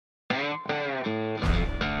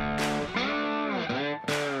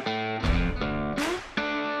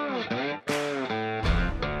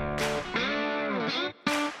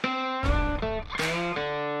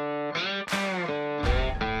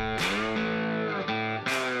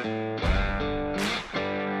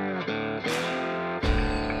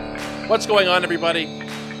What's going on, everybody?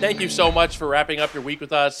 Thank you so much for wrapping up your week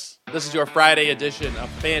with us. This is your Friday edition of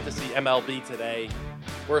Fantasy MLB Today.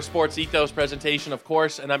 We're a Sports Ethos presentation, of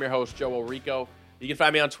course, and I'm your host, Joe Orico. You can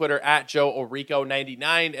find me on Twitter at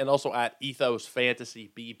JoeOrico99 and also at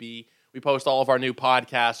EthosFantasyBB. We post all of our new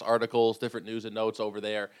podcasts, articles, different news and notes over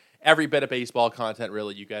there. Every bit of baseball content,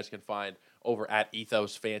 really, you guys can find over at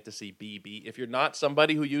EthosFantasyBB. If you're not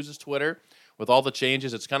somebody who uses Twitter, with all the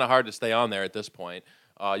changes, it's kind of hard to stay on there at this point.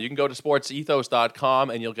 You can go to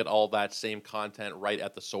sportsethos.com and you'll get all that same content right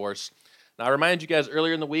at the source. Now, I reminded you guys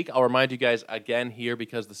earlier in the week. I'll remind you guys again here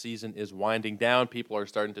because the season is winding down. People are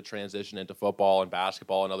starting to transition into football and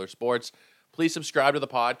basketball and other sports. Please subscribe to the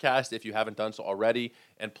podcast if you haven't done so already,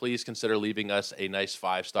 and please consider leaving us a nice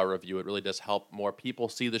 5-star review. It really does help more people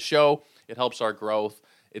see the show. It helps our growth.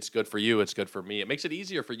 It's good for you. It's good for me. It makes it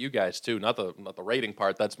easier for you guys, too. Not the rating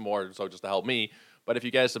part. That's more so just to help me. But if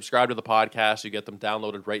you guys subscribe to the podcast, you get them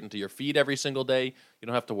downloaded right into your feed every single day. You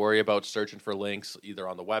don't have to worry about searching for links either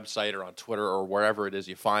on the website or on Twitter or wherever it is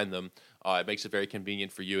you find them. It makes it very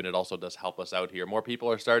convenient for you, and it also does help us out here. More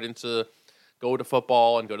people are starting to go to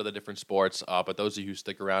football and go to the different sports, but those of you who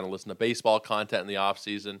stick around and listen to baseball content in the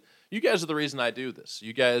offseason, you guys are the reason I do this.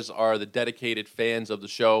 You guys are the dedicated fans of the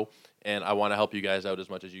show, and I want to help you guys out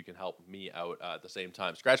as much as you can help me out at the same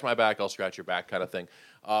time. Scratch my back, I'll scratch your back kind of thing.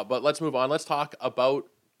 But let's move on. Let's talk about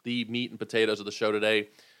the meat and potatoes of the show today.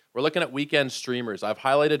 We're looking at weekend streamers. I've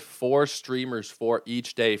highlighted 4 streamers for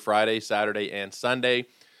each day, Friday, Saturday, and Sunday,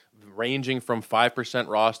 ranging from 5%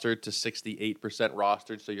 rostered to 68%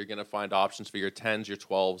 rostered. So you're going to find options for your 10s, your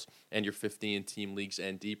 12s, and your 15-team leagues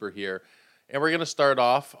and deeper here. And we're going to start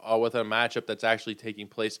off with a matchup that's actually taking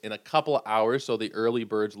place in a couple of hours. So the early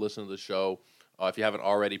birds listen to the show. If you haven't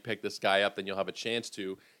already picked this guy up, then you'll have a chance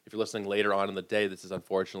to. If you're listening later on in the day, this is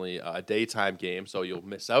unfortunately a daytime game, so you'll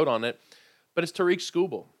miss out on it. But it's Tarik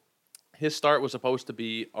Skubal. His start was supposed to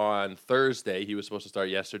be on Thursday. He was supposed to start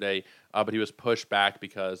yesterday, but he was pushed back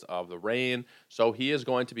because of the rain. So he is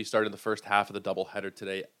going to be starting the first half of the doubleheader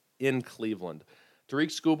today in Cleveland. Tarik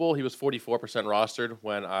Skubal, he was 44% rostered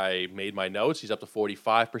when I made my notes. He's up to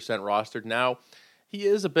 45% rostered now. He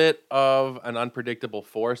is a bit of an unpredictable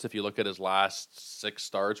force if you look at his last 6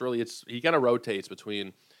 starts. Really, he kind of rotates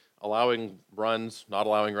between allowing runs, not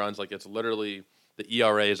allowing runs. Like, it's literally the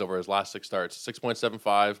ERAs over his last 6 starts: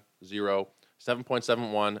 6.75, 0,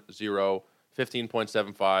 7.71, 0,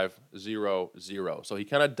 15.75, 0, 0. So he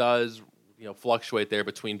kind of does, fluctuate there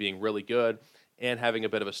between being really good and having a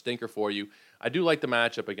bit of a stinker for you. I do like the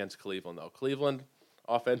matchup against Cleveland, though. Cleveland,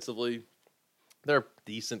 offensively, they're a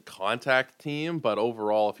decent contact team, but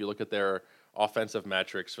overall, if you look at their offensive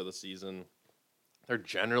metrics for the season, they're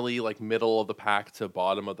generally like middle of the pack to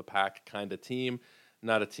bottom of the pack kind of team.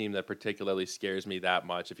 Not a team that particularly scares me that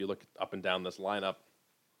much. If you look up and down this lineup,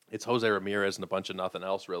 it's Jose Ramirez and a bunch of nothing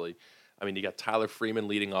else, really. I mean, you got Tyler Freeman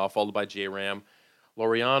leading off, followed by J-Ram,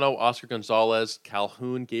 Laureano, Oscar Gonzalez,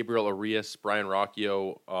 Calhoun, Gabriel Arias, Brian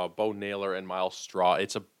Rocchio, Bo Naylor, and Miles Straw.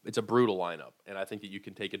 It's a brutal lineup, and I think that you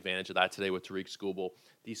can take advantage of that today with Tarik Skubal.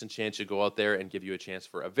 Decent chance to go out there and give you a chance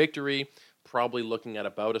for a victory. Probably looking at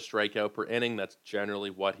about a strikeout per inning. That's generally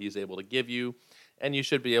what he's able to give you. And you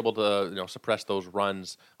should be able to, suppress those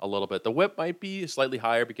runs a little bit. The whip might be slightly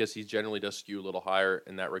higher because he generally does skew a little higher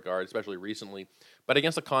in that regard, especially recently. But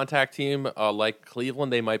against a contact team like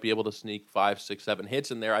Cleveland, they might be able to sneak 5, 6, 7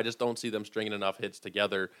 hits in there. I just don't see them stringing enough hits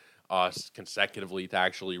together consecutively to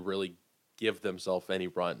actually really give themselves any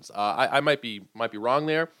runs. I might be wrong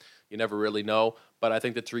there. You never really know. But I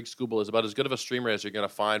think that Tarik Skubal is about as good of a streamer as you're going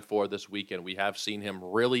to find for this weekend. We have seen him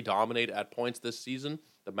really dominate at points this season.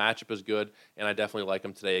 The matchup is good, and I definitely like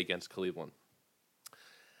him today against Cleveland.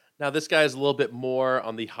 Now, this guy is a little bit more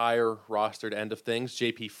on the higher rostered end of things.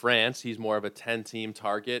 JP France, he's more of a 10-team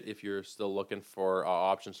target if you're still looking for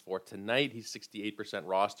options for tonight. He's 68%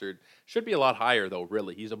 rostered. Should be a lot higher, though,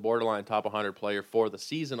 really. He's a borderline top 100 player for the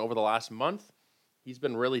season. Over the last month, he's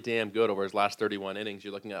been really damn good over his last 31 innings.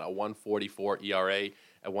 You're looking at a 1.44 ERA,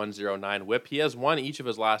 a 1.09 whip. He has won each of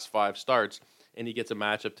his last 5 starts, and he gets a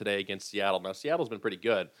matchup today against Seattle. Now, Seattle's been pretty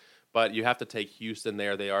good, but you have to take Houston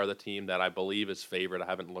there. They are the team that I believe is favored. I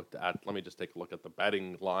haven't looked at. Let me just take a look at the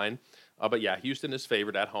betting line. But yeah, Houston is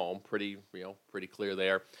favored at home. Pretty clear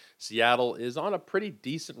there. Seattle is on a pretty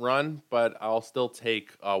decent run, but I'll still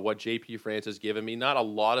take what JP France has given me. Not a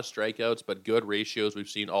lot of strikeouts, but good ratios we've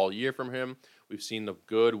seen all year from him. We've seen the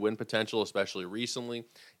good win potential, especially recently,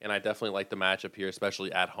 and I definitely like the matchup here,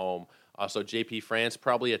 especially at home. So JP France,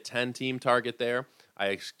 probably a 10-team target there.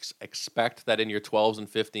 I expect that in your 12s and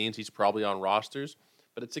 15s, he's probably on rosters.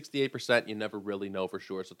 But at 68%, you never really know for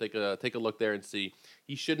sure. So take a look there and see.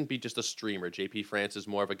 He shouldn't be just a streamer. JP France is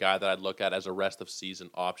more of a guy that I'd look at as a rest of season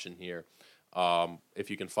option here. If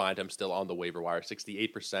you can find him still on the waiver wire,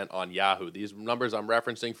 68% on Yahoo. These numbers I'm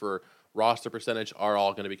referencing for roster percentage are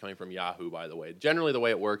all going to be coming from Yahoo, by the way. Generally the way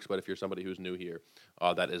it works, but if you're somebody who's new here,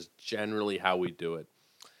 that is generally how we do it.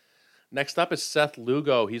 Next up is Seth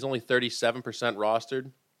Lugo. He's only 37%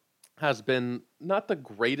 rostered. Has been not the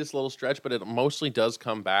greatest little stretch, but it mostly does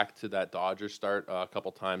come back to that Dodgers start a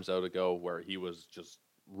couple times out ago where he was just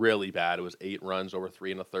really bad. It was 8 runs over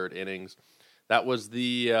 3 1/3 innings. That was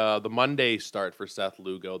the Monday start for Seth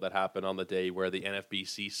Lugo that happened on the day where the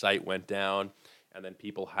NFBC site went down, and then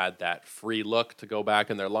people had that free look to go back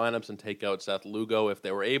in their lineups and take out Seth Lugo if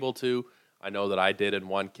they were able to. I know that I did in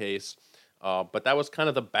one case, but that was kind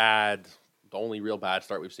of the only real bad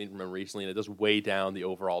start we've seen from him recently, and it does weigh down the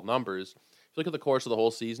overall numbers. If you look at the course of the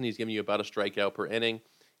whole season, he's giving you about a strikeout per inning.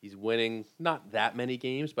 He's winning not that many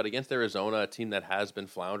games, but against Arizona, a team that has been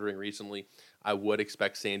floundering recently, I would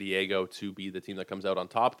expect San Diego to be the team that comes out on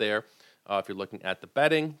top there. If you're looking at the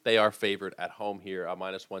betting, they are favored at home here, a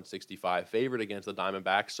minus 165 favorite against the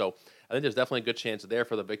Diamondbacks. So I think there's definitely a good chance there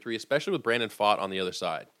for the victory, especially with Brandon Pfaadt on the other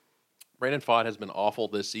side. Brandon Pfaadt has been awful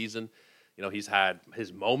this season. You know, he's had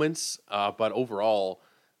his moments, but overall,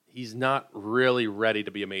 he's not really ready to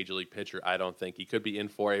be a major league pitcher, I don't think. He could be in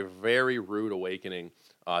for a very rude awakening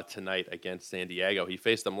tonight against San Diego. He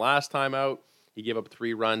faced them last time out. He gave up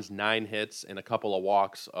 3 runs, 9 hits, and a couple of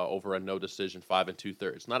walks over a no decision, 5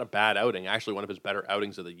 2/3. Not a bad outing, actually one of his better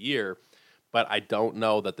outings of the year, but I don't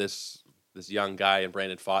know that this young guy in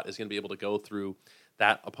Brandon Pfaadt is going to be able to go through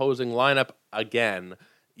that opposing lineup again.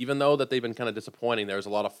 Even though that they've been kind of disappointing, there's a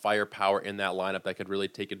lot of firepower in that lineup that could really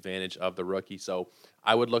take advantage of the rookie. So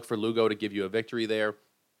I would look for Lugo to give you a victory there.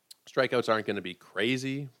 Strikeouts aren't going to be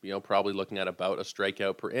crazy, probably looking at about a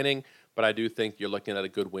strikeout per inning, but I do think you're looking at a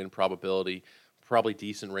good win probability, probably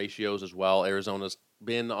decent ratios as well. Arizona's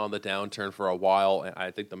been on the downturn for a while, and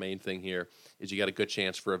I think the main thing here is you got a good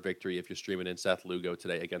chance for a victory if you're streaming in Seth Lugo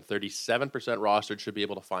today. Again, 37% rostered, should be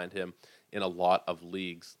able to find him in a lot of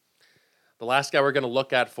leagues. The last guy we're going to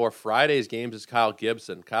look at for Friday's games is Kyle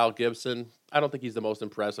Gibson. Kyle Gibson, I don't think he's the most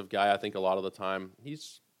impressive guy. I think a lot of the time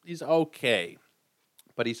he's okay,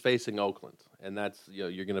 but he's facing Oakland, and that's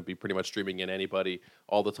you're going to be pretty much streaming in anybody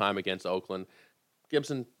all the time against Oakland.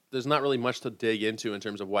 Gibson, there's not really much to dig into in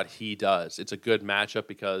terms of what he does. It's a good matchup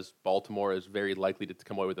because Baltimore is very likely to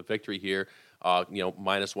come away with a victory here.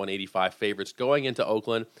 Minus 185 favorites going into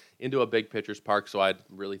Oakland, into a big pitcher's park. So I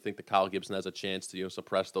really think that Kyle Gibson has a chance to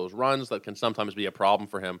suppress those runs that can sometimes be a problem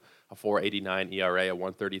for him. A 4.89 ERA, a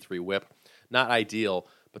 1.33 WHIP, not ideal,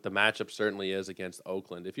 but the matchup certainly is against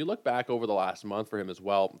Oakland. If you look back over the last month for him as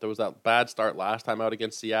well, there was that bad start last time out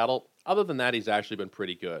against Seattle. Other than that, he's actually been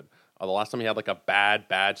pretty good. The last time he had like a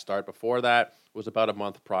bad start before that was about a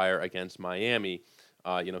month prior against Miami.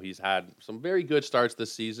 He's had some very good starts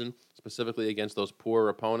this season, specifically against those poor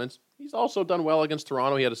opponents. He's also done well against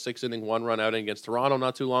Toronto. He had a 6-inning, 1-run outing against Toronto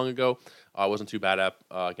not too long ago. Wasn't too bad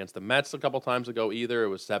against the Mets a couple times ago either. It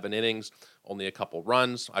was 7 innings, only a couple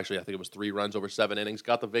runs. Actually, I think it was 3 runs over 7 innings,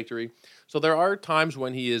 got the victory. So there are times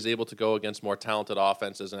when he is able to go against more talented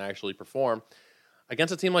offenses and actually perform.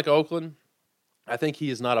 Against a team like Oakland, I think he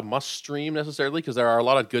is not a must stream necessarily because there are a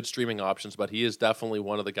lot of good streaming options, but he is definitely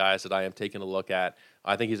one of the guys that I am taking a look at.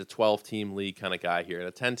 I think he's a 12-team league kind of guy here. And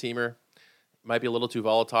a 10-teamer might be a little too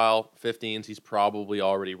volatile. 15s, he's probably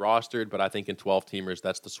already rostered, but I think in 12-teamers,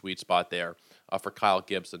 that's the sweet spot there for Kyle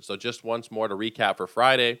Gibson. So just once more to recap for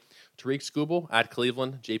Friday, Tarik Skubal at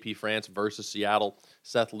Cleveland, JP France versus Seattle,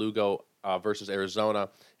 Seth Lugo versus Arizona,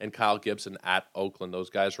 and Kyle Gibson at Oakland.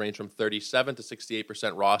 Those guys range from 37 to 68%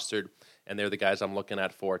 rostered, and they're the guys I'm looking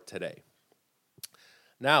at for today.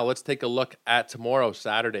 Now, let's take a look at tomorrow,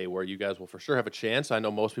 Saturday, where you guys will for sure have a chance. I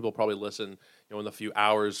know most people probably listen in the few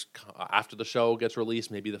hours after the show gets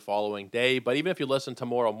released, maybe the following day. But even if you listen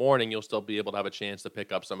tomorrow morning, you'll still be able to have a chance to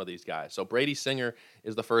pick up some of these guys. So Brady Singer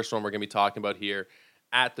is the first one we're going to be talking about here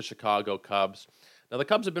at the Chicago Cubs. Now, the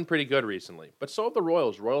Cubs have been pretty good recently, but so have the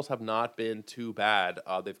Royals. Royals have not been too bad.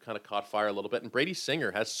 They've kind of caught fire a little bit, and Brady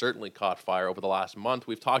Singer has certainly caught fire over the last month.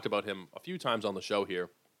 We've talked about him a few times on the show here.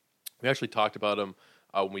 We actually talked about him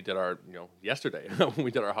when we did our, yesterday, when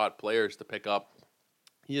we did our hot players to pick up.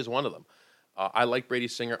 He is one of them. I like Brady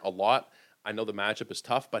Singer a lot. I know the matchup is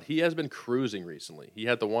tough, but he has been cruising recently. He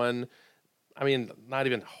had the one,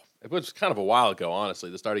 it was kind of a while ago,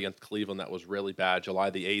 honestly, the start against Cleveland that was really bad,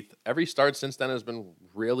 July the 8th. Every start since then has been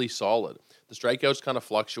really solid. The strikeouts kind of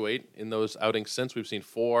fluctuate in those outings since. We've seen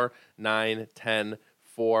 4, 9, 10,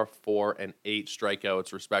 4, 4, and 8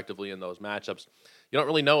 strikeouts, respectively, in those matchups. you don't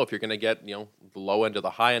really know if you're going to get, the low end or the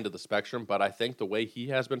high end of the spectrum, but I think the way he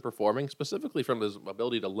has been performing, specifically from his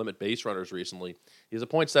ability to limit base runners recently, he's a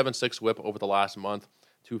 .76 whip over the last month,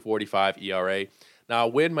 2.45 ERA. Now, a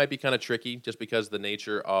win might be kind of tricky just because the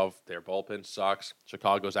nature of their bullpen sucks.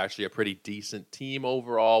 Chicago's actually a pretty decent team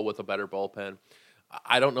overall with a better bullpen.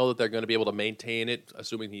 I don't know that they're going to be able to maintain it,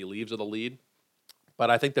 assuming he leaves with a lead. But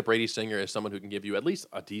I think that Brady Singer is someone who can give you at least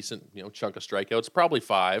a decent, chunk of strikeouts, probably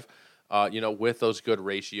 5, with those good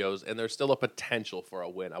ratios. And there's still a potential for a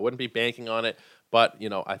win. I wouldn't be banking on it, but,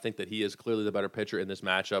 I think that he is clearly the better pitcher in this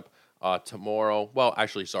matchup tomorrow. Well,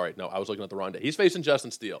 actually, sorry. No, I was looking at the wrong day. He's facing Justin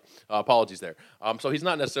Steele. Apologies there. So he's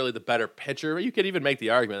not necessarily the better pitcher. You could even make the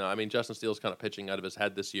argument. I mean, Justin Steele's kind of pitching out of his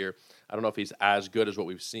head this year. I don't know if he's as good as what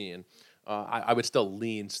we've seen. I would still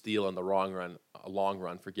lean Steele in the long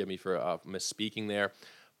run. Forgive me for misspeaking there.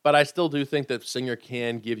 But I still do think that Singer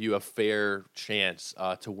can give you a fair chance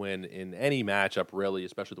to win in any matchup, really,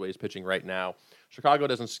 especially the way he's pitching right now. Chicago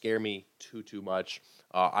doesn't scare me too much.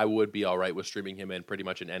 I would be all right with streaming him in pretty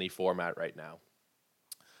much in any format right now.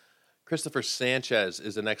 Christopher Sanchez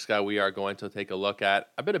is the next guy we are going to take a look at.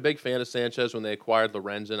 I've been a big fan of Sanchez. When they acquired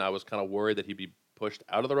Lorenzen, I was kind of worried that he'd be pushed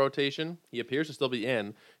out of the rotation. He appears to still be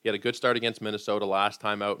in. He had a good start against Minnesota last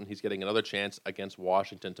time out, and he's getting another chance against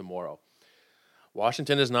Washington tomorrow.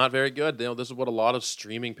 Washington is not very good. This is what a lot of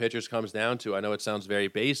streaming pitchers comes down to. I know it sounds very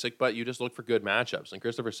basic, but you just look for good matchups. And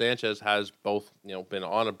Christopher Sanchez has both, been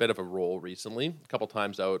on a bit of a roll recently. A couple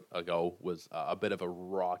times out ago was a bit of a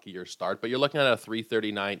rockier start, but you're looking at a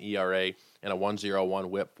 3.39 ERA and a 1.01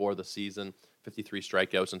 WHIP for the season. 53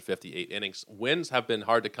 strikeouts and 58 innings. Wins have been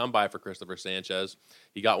hard to come by for Christopher Sanchez.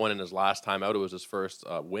 He got one in his last time out. It was his first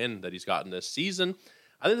win that he's gotten this season.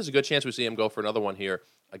 I think there's a good chance we see him go for another one here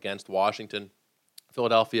against Washington.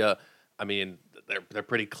 Philadelphia, I mean, they're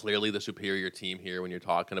pretty clearly the superior team here when you're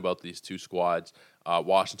talking about these two squads.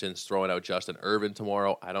 Washington's throwing out Justin Irvin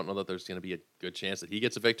tomorrow. I don't know that there's going to be a good chance that he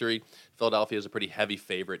gets a victory. Philadelphia is a pretty heavy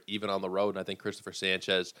favorite, even on the road, and I think Christopher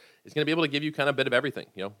Sanchez is going to be able to give you kind of a bit of everything,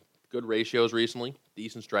 Good ratios recently,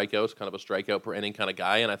 decent strikeouts, kind of a strikeout per inning kind of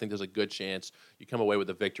guy, and I think there's a good chance you come away with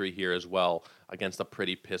a victory here as well against a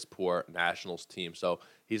pretty piss-poor Nationals team. So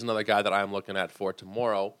he's another guy that I'm looking at for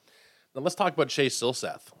tomorrow. Now let's talk about Chase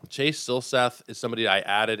Silseth. Chase Silseth is somebody I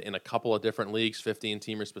added in a couple of different leagues,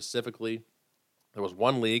 15-teamer specifically. There was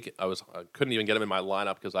one league, I couldn't even get him in my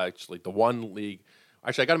lineup because I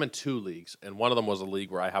got him in 2 leagues, and one of them was a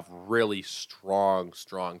league where I have really strong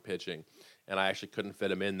pitching. And I actually couldn't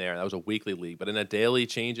fit him in there. That was a weekly league. But in a daily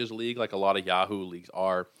changes league, like a lot of Yahoo leagues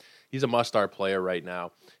are, he's a must-start player right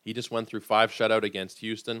now. He just went through 5 shutout against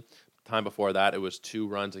Houston. The time before that, it was 2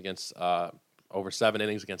 runs against over 7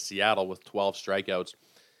 innings against Seattle with 12 strikeouts.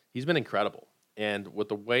 He's been incredible. And with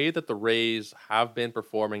the way that the Rays have been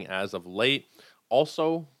performing as of late,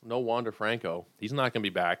 also no Wander Franco. He's not going to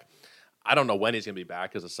be back. I don't know when he's going to be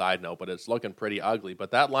back as a side note, but it's looking pretty ugly.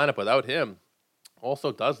 But that lineup without him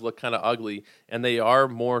also does look kind of ugly, and they are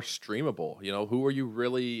more streamable. Who are you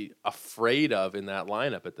really afraid of in that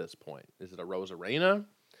lineup at this point? Is it a Rosarena?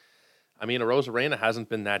 I mean, a Rosarena hasn't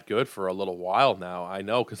been that good for a little while now. I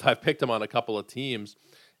know because I've picked him on a couple of teams,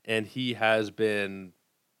 and he has been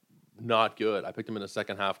not good. I picked him in a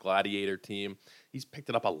second-half Gladiator team. He's picked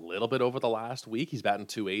it up a little bit over the last week. He's batting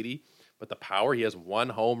 .280, but the power, he has 1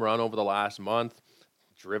 home run over the last month.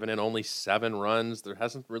 Driven in only 7 runs. There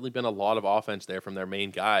hasn't really been a lot of offense there from their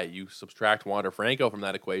main guy. You subtract Wander Franco from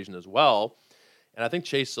that equation as well. And I think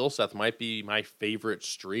Chase Silseth might be my favorite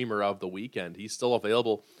streamer of the weekend. He's still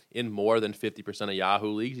available in more than 50% of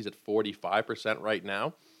Yahoo leagues. He's at 45% right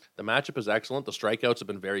now. The matchup is excellent. The strikeouts have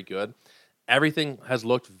been very good. Everything has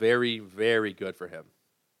looked very, very good for him.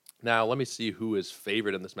 Now, let me see who is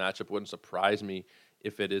favored in this matchup. Wouldn't surprise me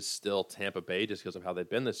if it is still Tampa Bay, just because of how they've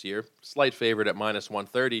been this year. Slight favorite at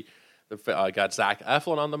 -130. They've got Zach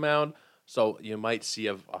Eflin on the mound, so you might see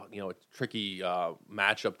a tricky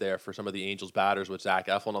matchup there for some of the Angels batters with Zach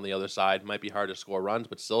Eflin on the other side. Might be hard to score runs,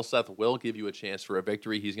 but Silseth will give you a chance for a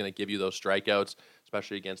victory. He's going to give you those strikeouts,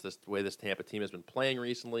 especially against the way this Tampa team has been playing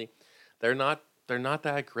recently. They're not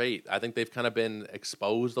that great. I think they've kind of been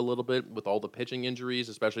exposed a little bit with all the pitching injuries,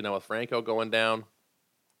 especially now with Franco going down.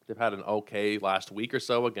 They've had an okay last week or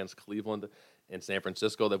so against Cleveland and San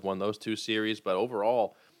Francisco. They've won those 2 series, but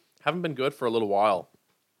overall haven't been good for a little while.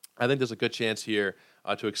 I think there's a good chance here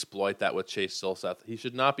to exploit that with Chase Silseth. He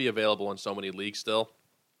should not be available in so many leagues still.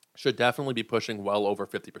 Should definitely be pushing well over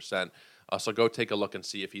 50%. So go take a look and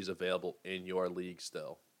see if he's available in your league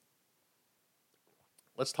still.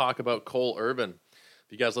 Let's talk about Cole Irvin.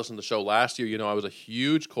 If you guys listened to the show last year, I was a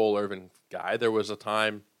huge Cole Irvin guy. There was a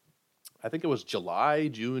time I think it was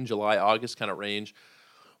June, July, August kind of range,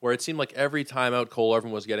 where it seemed like every time out Cole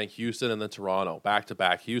Irvin was getting Houston and then Toronto,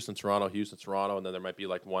 back-to-back, Houston, Toronto, and then there might be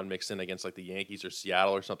like one mixed in against like the Yankees or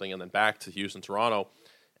Seattle or something, and then back to Houston, Toronto.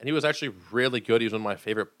 And he was actually really good. He was one of my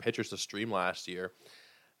favorite pitchers to stream last year.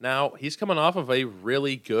 Now, he's coming off of a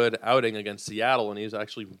really good outing against Seattle, and he's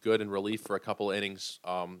actually good in relief for a couple innings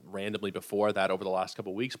randomly before that over the last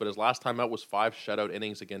couple weeks. But his last time out was 5 shutout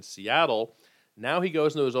innings against Seattle. Now he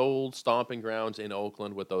goes into his old stomping grounds in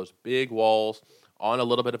Oakland with those big walls, on a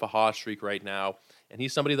little bit of a hot streak right now. And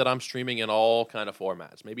he's somebody that I'm streaming in all kind of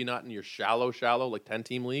formats. Maybe not in your shallow, like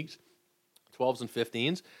 10-team leagues, 12s and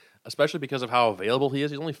 15s, especially because of how available he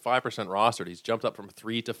is. He's only 5% rostered. He's jumped up from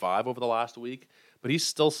 3 to 5 over the last week. But he's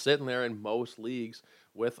still sitting there in most leagues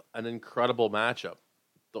with an incredible matchup.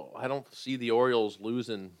 Though I don't see the Orioles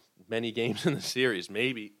losing many games in the series.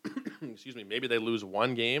 Maybe, maybe they lose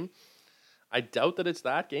one game. I doubt that it's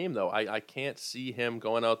that game, though. I can't see him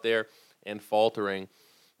going out there and faltering.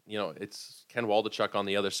 You know, it's Ken Waldichuk on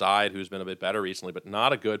the other side, who's been a bit better recently, but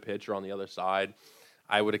not a good pitcher on the other side.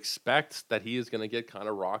 I would expect that he is going to get kind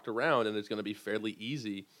of rocked around, and it's going to be fairly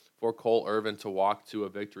easy for Cole Irvin to walk to a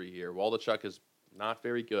victory here. Waldichuk is not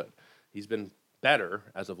very good. He's been better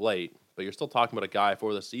as of late, but you're still talking about a guy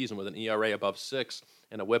for the season with an ERA above 6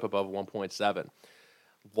 and a WHIP above 1.7.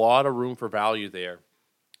 A lot of room for value there.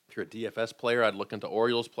 If you're a DFS player, I'd look into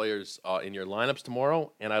Orioles players in your lineups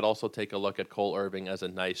tomorrow, and I'd also take a look at Cole Irvin as a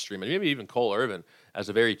nice stream, and maybe even Cole Irvin as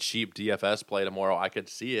a very cheap DFS play tomorrow. I could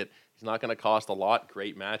see it. He's not going to cost a lot.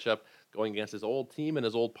 Great matchup going against his old team in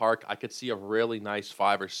his old park. I could see a really nice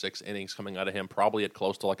 5 or 6 innings coming out of him, probably at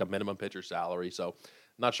close to like a minimum pitcher salary. So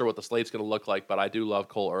not sure what the slate's going to look like, but I do love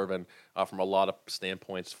Cole Irvin from a lot of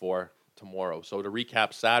standpoints for tomorrow. So to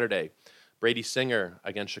recap Saturday, Brady Singer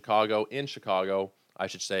against Chicago in Chicago. I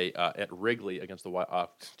should say at Wrigley against the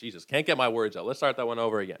Jesus, can't get my words out. Let's start that one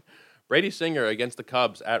over again. Brady Singer against the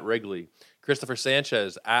Cubs at Wrigley. Christopher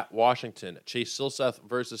Sanchez at Washington. Chase Silseth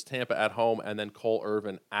versus Tampa at home. And then Cole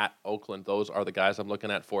Irvin at Oakland. Those are the guys I'm looking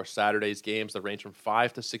at for Saturday's games that range from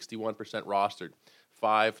 5 to 61% rostered.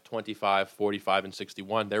 5, 25, 45, and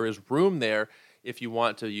 61. There is room there if you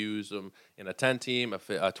want to use them in a 10-team, a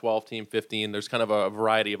 12-team, 15. There's kind of a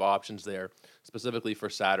variety of options there, specifically for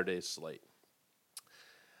Saturday's slate.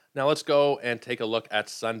 Now let's go and take a look at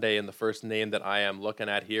Sunday, and the first name that I am looking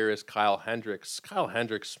at here is Kyle Hendricks. Kyle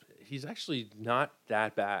Hendricks, he's actually not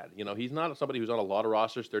that bad. You know, he's not somebody who's on a lot of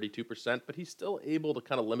rosters, 32%, but he's still able to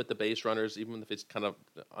kind of limit the base runners, even if it's kind of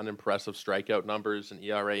unimpressive strikeout numbers and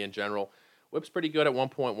ERA in general. Whip's pretty good at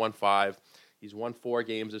 1.15. He's won 4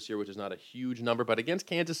 games this year, which is not a huge number, but against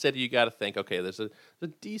Kansas City, you got to think, okay, there's a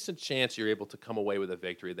decent chance you're able to come away with a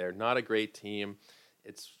victory there. Not a great team.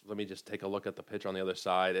 Let me just take a look at the pitcher on the other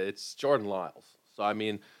side. It's Jordan Lyles. So, I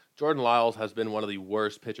mean, Jordan Lyles has been one of the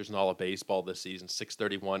worst pitchers in all of baseball this season.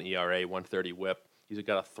 6.31 ERA, 130 WHIP. He's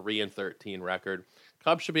got a 3-13 record.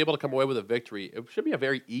 Cubs should be able to come away with a victory. It should be a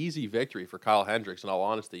very easy victory for Kyle Hendricks, in all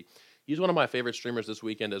honesty. He's one of my favorite streamers this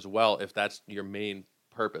weekend as well, if that's your main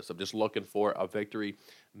purpose of just looking for a victory,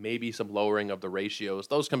 maybe some lowering of the ratios.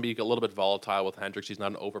 Those can be a little bit volatile with Hendricks. He's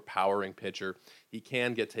not an overpowering pitcher. He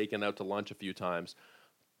can get taken out to lunch a few times.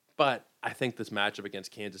 But I think this matchup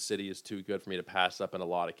against Kansas City is too good for me to pass up in a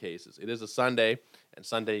lot of cases. It is a Sunday, and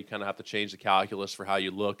Sunday you kind of have to change the calculus for how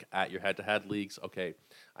you look at your head-to-head leagues. Okay,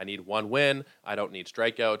 I need 1 win. I don't need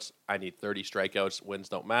strikeouts. I need 30 strikeouts. Wins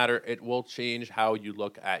don't matter. It will change how you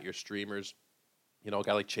look at your streamers. You know, a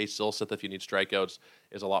guy like Chase Silseth, if you need strikeouts,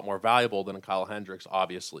 is a lot more valuable than a Kyle Hendricks,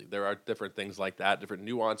 obviously. There are different things like that, different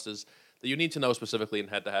nuances that you need to know specifically in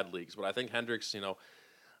head-to-head leagues. But I think Hendricks, you know,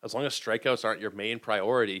 as long as strikeouts aren't your main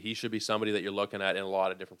priority, he should be somebody that you're looking at in a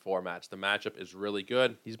lot of different formats. The matchup is really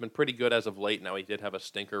good. He's been pretty good as of late. Now, he did have a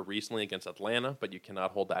stinker recently against Atlanta, but you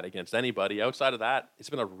cannot hold that against anybody. Outside of that, it's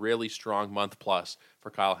been a really strong month plus for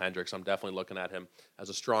Kyle Hendricks. I'm definitely looking at him as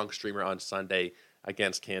a strong streamer on Sunday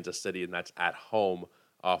against Kansas City, and that's at home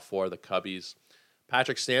for the Cubbies.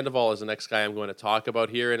 Patrick Sandoval is the next guy I'm going to talk about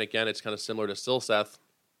here, and again, it's kind of similar to Silseth.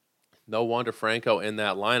 No Wander Franco in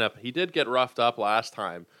that lineup. He did get roughed up last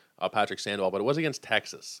time, Patrick Sandoval, but it was against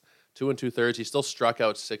Texas. 2 2/3. He still struck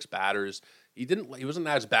out 6 batters. He wasn't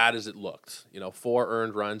as bad as it looked. You know, 4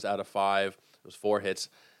 earned runs out of 5. It was 4 hits.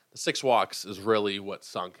 The 6 walks is really what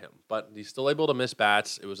sunk him. But he's still able to miss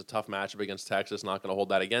bats. It was a tough matchup against Texas. Not going to hold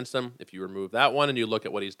that against him. If you remove that one and you look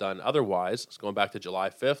at what he's done otherwise, it's going back to July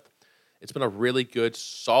 5th. It's been a really good,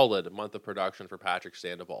 solid month of production for Patrick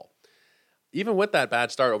Sandoval. Even with that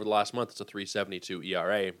bad start over the last month, it's a 3.72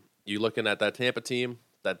 ERA. You're looking at that Tampa team,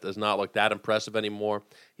 That does not look that impressive anymore.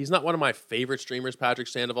 He's not one of my favorite streamers, Patrick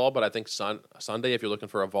Sandoval, but I think Sunday, if you're looking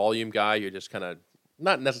for a volume guy, you're just kind of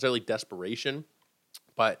not necessarily desperation,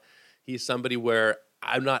 but he's somebody where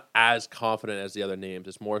I'm not as confident as the other names.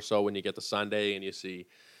 It's more so when you get to Sunday and you see,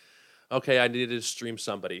 okay, I need to stream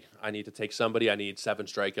somebody. I need to take somebody. I need 7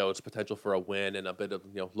 strikeouts, potential for a win, and a bit of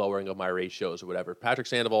lowering of my ratios or whatever. Patrick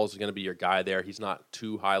Sandoval is going to be your guy there. He's not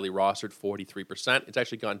too highly rostered, 43%. It's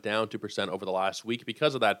actually gone down 2% over the last week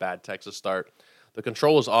because of that bad Texas start. The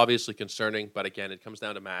control is obviously concerning, but again, it comes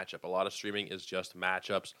down to matchup. A lot of streaming is just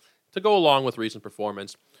matchups to go along with recent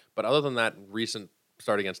performance. But other than that recent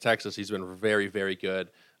start against Texas, he's been very, very good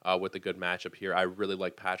with a good matchup here. I really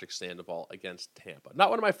like Patrick Sandoval against Tampa. Not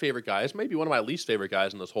one of my favorite guys, maybe one of my least favorite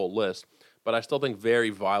guys in this whole list, but I still think very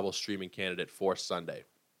viable streaming candidate for Sunday.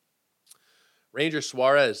 Ranger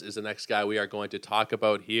Suarez is the next guy we are going to talk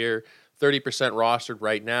about here. 30% rostered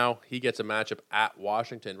right now. He gets a matchup at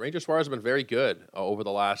Washington. Ranger Suarez has been very good over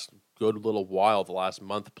the last good little while, the last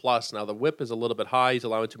month plus. Now, the whip is a little bit high. He's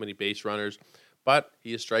allowing too many base runners, but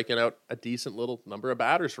he is striking out a decent little number of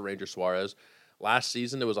batters for Ranger Suarez. Last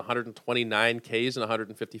season, it was 129 Ks in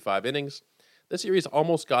 155 innings. This year, he's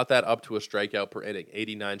almost got that up to a strikeout per inning.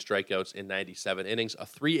 89 strikeouts in 97 innings, a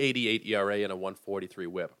 3.88 ERA, and a 1.43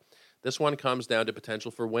 whip. This one comes down to potential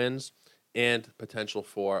for wins and potential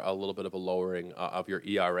for a little bit of a lowering of your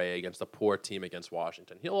ERA against a poor team against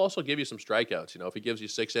Washington. He'll also give you some strikeouts. If he gives you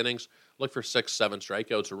 6 innings, look for 6, 7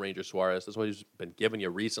 strikeouts for Ranger Suarez. That's what he's been giving you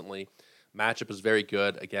recently. Matchup is very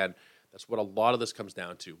good. Again, that's what a lot of this comes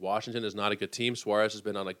down to. Washington is not a good team. Suarez has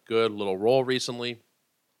been on a good little roll recently.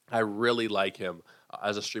 I really like him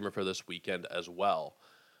as a streamer for this weekend as well.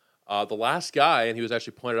 The last guy, and he was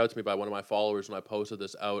actually pointed out to me by one of my followers when I posted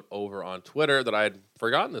this out over on Twitter that I had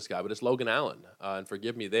forgotten this guy, but it's Logan Allen. And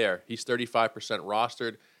forgive me there. He's 35%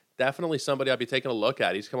 rostered. Definitely somebody I'd be taking a look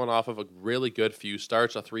at. He's coming off of a really good few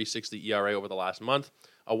starts, a 3.60 ERA over the last month,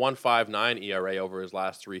 a 1.59 ERA over his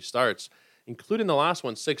last 3 starts, including the last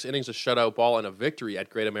one, 6 innings of shutout ball and a victory at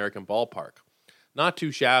Great American Ballpark. Not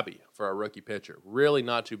too shabby for a rookie pitcher. Really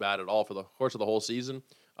not too bad at all for the course of the whole season.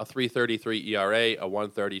 A 3.33 ERA, a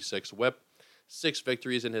 1.36 whip, 6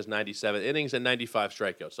 victories in his 97 innings, and 95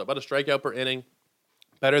 strikeouts. So about a strikeout per inning,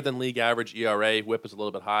 better than league average ERA. Whip is a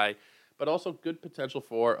little bit high, but also good potential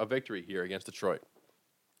for a victory here against Detroit.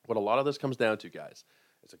 What a lot of this comes down to, guys,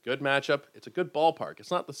 it's a good matchup. It's a good ballpark.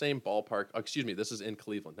 It's not the same ballpark. Oh, excuse me, this is in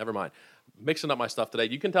Cleveland. Never mind. Mixing up my stuff today.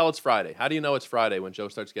 You can tell it's Friday. How do you know it's Friday when Joe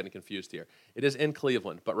starts getting confused here? It is in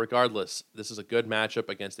Cleveland, but regardless, this is a good matchup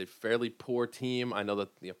against a fairly poor team. I know that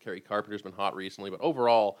Kerry Carpenter's been hot recently, but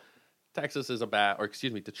overall,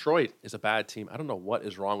 Detroit is a bad team. I don't know what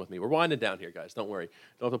is wrong with me. We're winding down here, guys. Don't worry.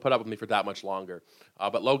 Don't have to put up with me for that much longer.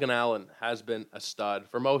 But Logan Allen has been a stud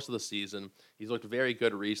for most of the season. He's looked very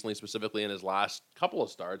good recently, specifically in his last couple of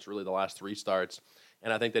starts, really the last 3 starts.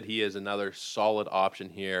 And I think that he is another solid option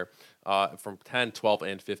here from 10, 12,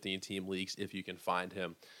 and 15 team leagues if you can find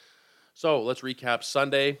him. So let's recap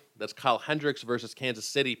Sunday. That's Kyle Hendricks versus Kansas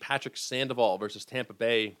City, Patrick Sandoval versus Tampa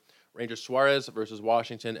Bay, Ranger Suarez versus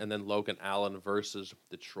Washington, and then Logan Allen versus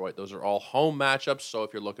Detroit. Those are all home matchups, so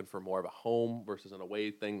if you're looking for more of a home versus an away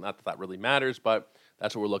thing, not that that really matters, but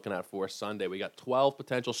that's what we're looking at for Sunday. We got 12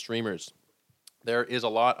 potential streamers. There is a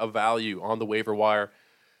lot of value on the waiver wire.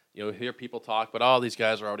 Hear people talk, but these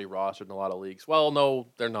guys are already rostered in a lot of leagues. Well, no,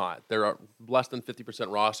 they're not. They're less than 50%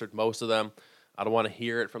 rostered, most of them. I don't want to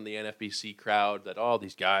hear it from the NFBC crowd that,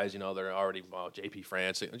 these guys, they're already, JP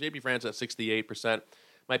France. JP France at 68%.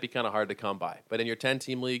 Might be kind of hard to come by. But in your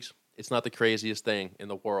 10-team leagues, it's not the craziest thing in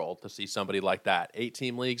the world to see somebody like that.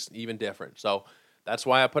 8-team leagues, even different. So that's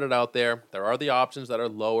why I put it out there. There are the options that are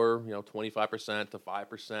lower, 25% to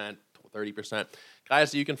 5%, 30%.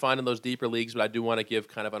 Guys that you can find in those deeper leagues, but I do want to give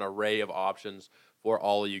kind of an array of options for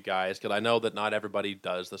all of you guys because I know that not everybody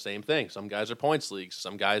does the same thing. Some guys are points leagues.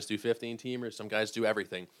 Some guys do 15-teamers. Some guys do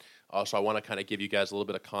everything. So I want to kind of give you guys a little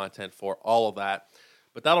bit of content for all of that.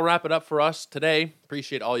 But that'll wrap it up for us today.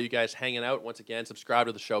 Appreciate all you guys hanging out. Once again, subscribe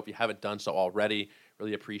to the show if you haven't done so already.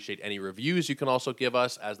 Really appreciate any reviews you can also give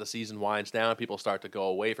us as the season winds down. People start to go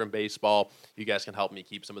away from baseball. You guys can help me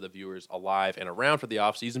keep some of the viewers alive and around for the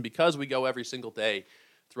offseason because we go every single day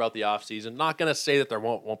throughout the offseason. Not going to say that there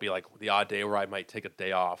won't be like the odd day where I might take a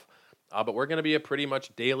day off. But we're going to be a pretty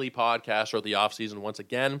much daily podcast throughout the offseason. Once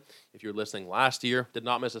again, if you're listening last year, did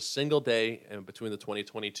not miss a single day in between the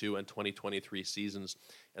 2022 and 2023 seasons.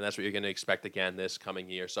 And that's what you're going to expect again this coming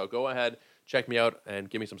year. So go ahead, check me out, and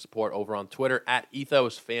give me some support over on Twitter at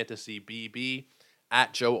EthosFantasyBB.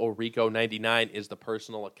 At Joe Orico99 is the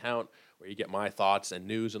personal account where you get my thoughts and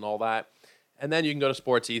news and all that. And then you can go to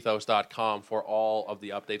sportsethos.com for all of the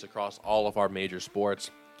updates across all of our major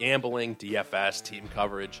sports, gambling, DFS, team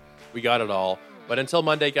coverage. We got it all. But until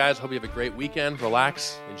Monday, guys, hope you have a great weekend.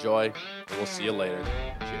 Relax, enjoy, and we'll see you later.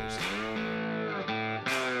 Cheers.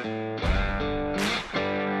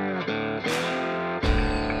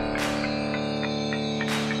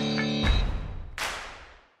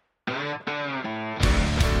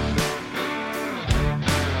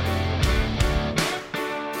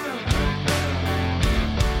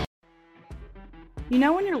 You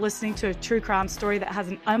know when you're listening to a true crime story that has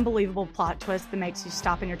an unbelievable plot twist that makes you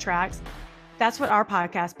stop in your tracks? That's what our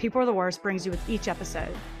podcast, People Are the Worst, brings you with each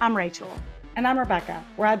episode. I'm Rachel. And I'm Rebecca.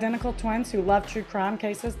 We're identical twins who love true crime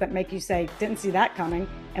cases that make you say, didn't see that coming,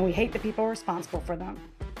 and we hate the people responsible for them.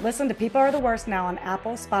 Listen to People Are the Worst now on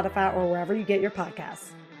Apple, Spotify, or wherever you get your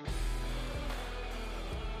podcasts.